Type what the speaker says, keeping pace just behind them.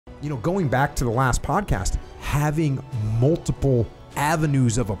going back to the last podcast, having multiple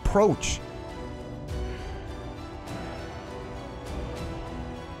avenues of approach.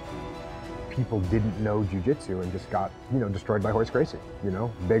 People didn't know jiu-jitsu and just got, destroyed by horse racing.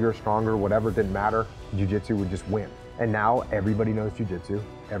 Bigger, stronger, whatever, didn't matter. Jiu-jitsu would just win. And now everybody knows jiu-jitsu,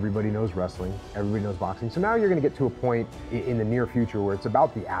 everybody knows wrestling, everybody knows boxing. So now you're going to get to a point in the near future where it's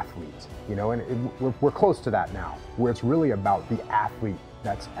about the athlete, and we're close to that now, where it's really about the athlete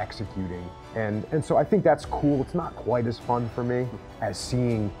that's executing. And so I think that's cool. It's not quite as fun for me as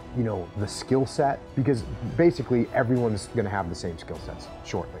seeing, the skill set, because basically everyone's going to have the same skill sets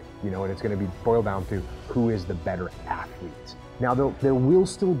shortly, and it's going to be boiled down to who is the better athlete. Now there will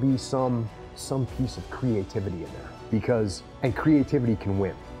still be some piece of creativity in there, and creativity can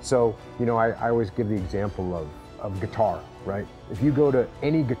win. So, I always give the example of guitar, right? If you go to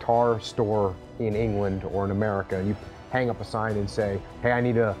any guitar store in England or in America and you hang up a sign and say, hey, I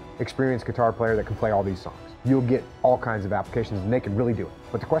need an experienced guitar player that can play all these songs, you'll get all kinds of applications and they can really do it.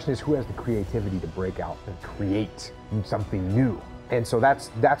 But the question is, who has the creativity to break out and create something new? And so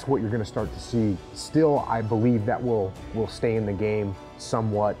that's what you're going to start to see. Still, I believe that will stay in the game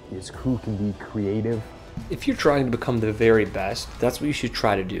somewhat, is who can be creative. If you're trying to become the very best, that's what you should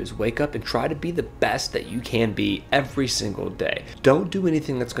try to do, is wake up and try to be the best that you can be every single day. Don't do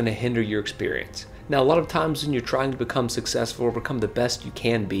anything that's going to hinder your experience. Now, a lot of times when you're trying to become successful or become the best you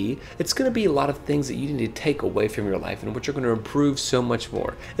can be, it's going to be a lot of things that you need to take away from your life and which are going to improve so much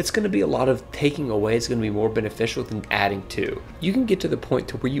more. It's going to be a lot of taking away. It's going to be more beneficial than adding to. You can get to the point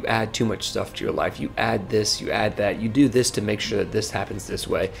to where you add too much stuff to your life. You add this, you add that, you do this to make sure that this happens this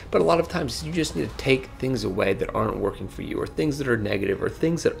way. But a lot of times you just need to take things away that aren't working for you, or things that are negative, or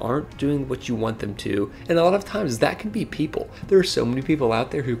things that aren't doing what you want them to. And a lot of times that can be people. There are so many people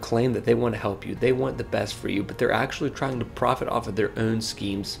out there who claim that they want to help you. They want the best for you, but they're actually trying to profit off of their own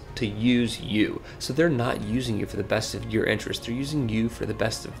schemes to use you. So they're not using you for the best of your interest. They're using you for the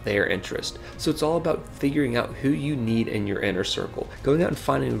best of their interest. So it's all about figuring out who you need in your inner circle, going out and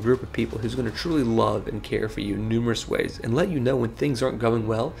finding a group of people who's going to truly love and care for you in numerous ways and let you know when things aren't going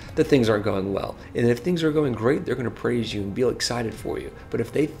well, that things aren't going well. And if things are going great, they're going to praise you and be excited for you. But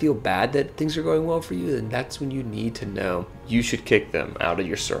if they feel bad that things are going well for you, then that's when you need to know you should kick them out of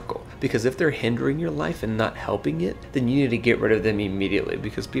your circle. Because if they're hindering your life and not helping it, then you need to get rid of them immediately,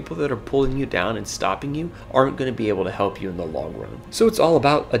 because people that are pulling you down and stopping you aren't going to be able to help you in the long run. So it's all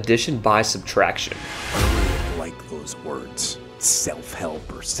about addition by subtraction. I don't really like those words.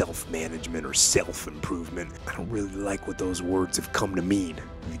 Self-help or self-management or self-improvement. I don't really like what those words have come to mean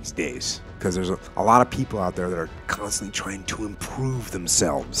these days, because there's a lot of people out there that are constantly trying to improve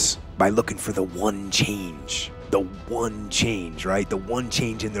themselves by looking for the one change. The one change, right? The one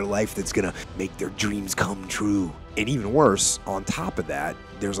change in their life that's gonna make their dreams come true. And even worse, on top of that,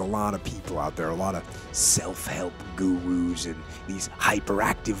 there's a lot of people out there, a lot of self-help gurus and these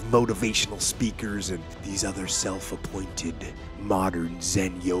hyperactive motivational speakers and these other self-appointed modern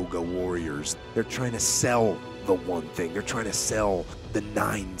Zen yoga warriors. They're trying to sell the one thing. They're trying to sell the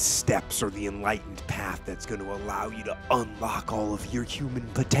 9 steps or the enlightened path that's going to allow you to unlock all of your human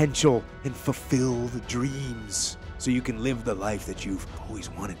potential and fulfill the dreams so you can live the life that you've always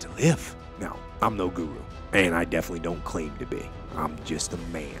wanted to live. Now, I'm no guru, and I definitely don't claim to be. I'm just a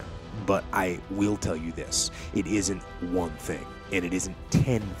man. But I will tell you this, it isn't one thing, and it isn't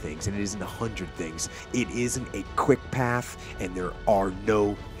 10 things, and it isn't 100 things. It isn't a quick path, and there are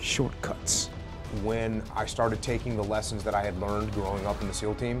no shortcuts. When I started taking the lessons that I had learned growing up in the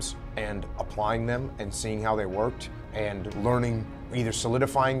SEAL teams and applying them and seeing how they worked and learning, either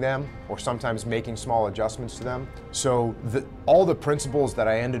solidifying them or sometimes making small adjustments to them. So all the principles that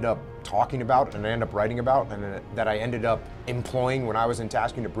I ended up talking about and I ended up writing about and that I ended up employing when I was in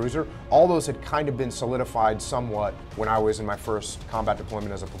Task Unit Bruiser, all those had kind of been solidified somewhat when I was in my first combat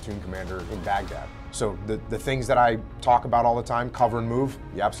deployment as a platoon commander in Baghdad. So the things that I talk about all the time, cover and move,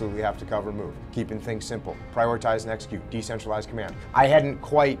 you absolutely have to cover and move. Keeping things simple, prioritize and execute, decentralized command. I hadn't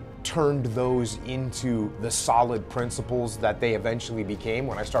quite turned those into the solid principles that they eventually became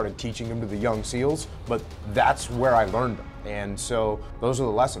when I started teaching them to the young SEALs, but that's where I learned them. And so those are the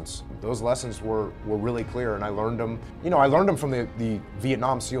lessons. Those lessons were really clear, and I learned them, I learned them from the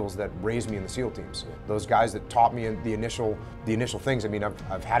Vietnam SEALs that raised me in the SEAL teams. Those guys that taught me the initial things. I mean,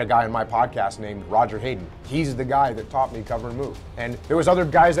 I've had a guy on my podcast named Roger Hayden. He's the guy that taught me cover and move. And there was other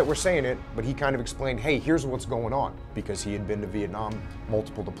guys that were saying it, but he kind of explained, hey, here's what's going on, because he had been to Vietnam,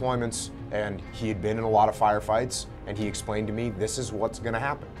 multiple deployments, and he had been in a lot of firefights, and he explained to me, this is what's gonna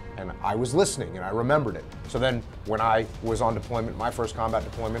happen. And I was listening and I remembered it. So then when I was on deployment, my first combat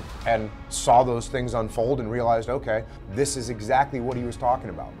deployment, and saw those things unfold and realized, okay, this is exactly what he was talking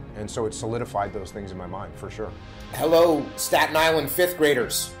about. And so it solidified those things in my mind, for sure. Hello, Staten Island 5th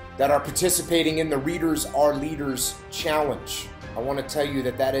graders that are participating in the Readers Are Leaders Challenge. I want to tell you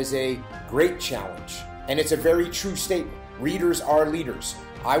that that is a great challenge, and it's a very true statement. Readers are leaders.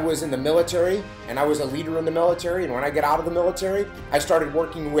 I was in the military, and I was a leader in the military, and when I got out of the military, I started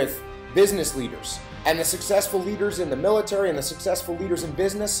working with business leaders. And the successful leaders in the military and the successful leaders in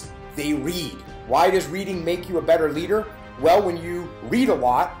business, they read. Why does reading make you a better leader? Well, when you read a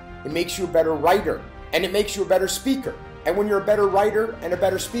lot, it makes you a better writer, and it makes you a better speaker. And when you're a better writer and a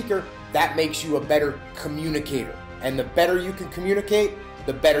better speaker, that makes you a better communicator. And the better you can communicate,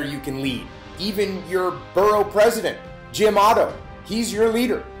 the better you can lead. Even your borough president, Jim Otto, he's your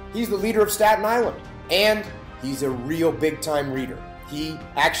leader. He's the leader of Staten Island. And he's a real big-time reader. He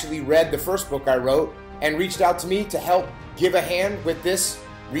actually read the first book I wrote and reached out to me to help give a hand with this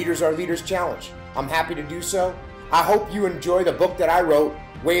Readers Are Leaders Challenge. I'm happy to do so. I hope you enjoy the book that I wrote,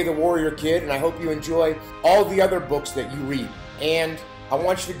 Way of the Warrior Kid, and I hope you enjoy all the other books that you read. And I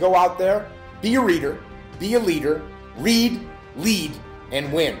want you to go out there, be a reader, be a leader, read, lead,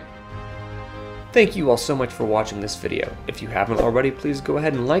 and win. Thank you all so much for watching this video. If you haven't already, please go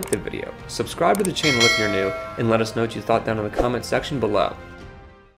ahead and like the video, subscribe to the channel if you're new, and let us know what you thought down in the comment section below.